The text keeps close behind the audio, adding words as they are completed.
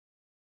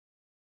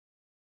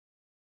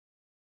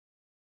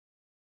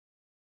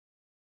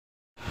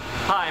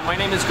Hi, my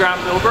name is Graham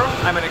Bilbrough.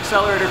 I'm an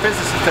accelerator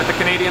physicist at the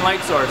Canadian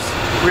Light Source.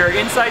 We are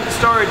inside the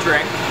storage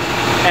ring,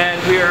 and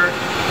we are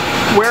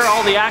where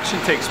all the action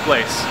takes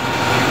place.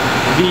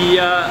 The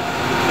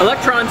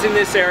electrons in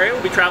this area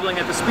will be traveling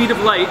at the speed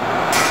of light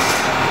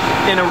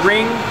in a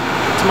ring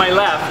to my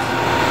left,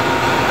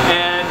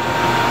 and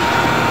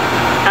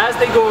as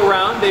they go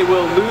around, they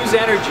will lose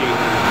energy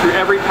through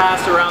every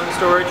pass around the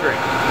storage ring.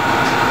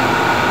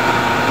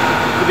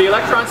 For the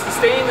electrons to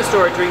stay in the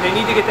storage ring, they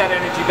need to get that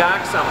energy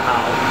back somehow.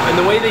 And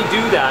the way they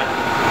do that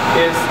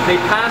is they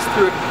pass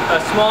through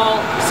a small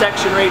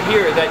section right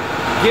here that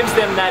gives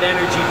them that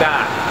energy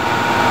back.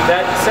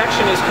 That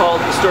section is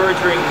called the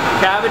storage ring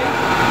cavity,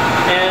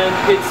 and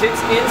it sits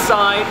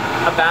inside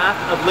a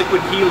bath of liquid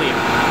helium.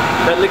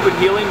 That liquid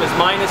helium is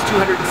minus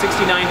 269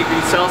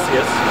 degrees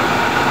Celsius,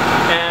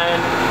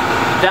 and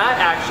that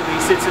actually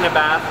sits in a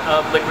bath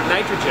of liquid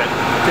nitrogen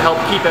to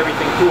help keep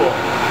everything cool.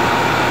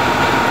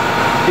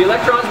 The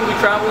electrons will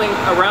be traveling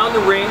around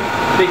the ring.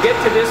 They get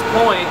to this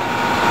point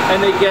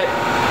and they get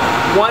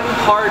one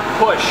hard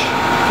push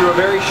through a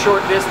very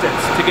short distance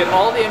to get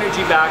all the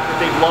energy back that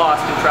they've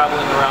lost in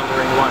traveling around the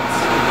ring once.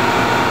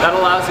 That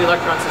allows the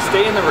electrons to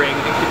stay in the ring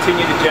and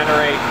continue to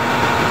generate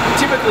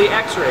typically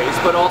X-rays,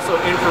 but also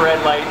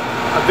infrared light,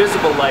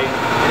 visible light,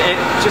 and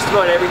just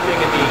about everything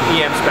in the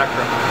EM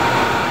spectrum.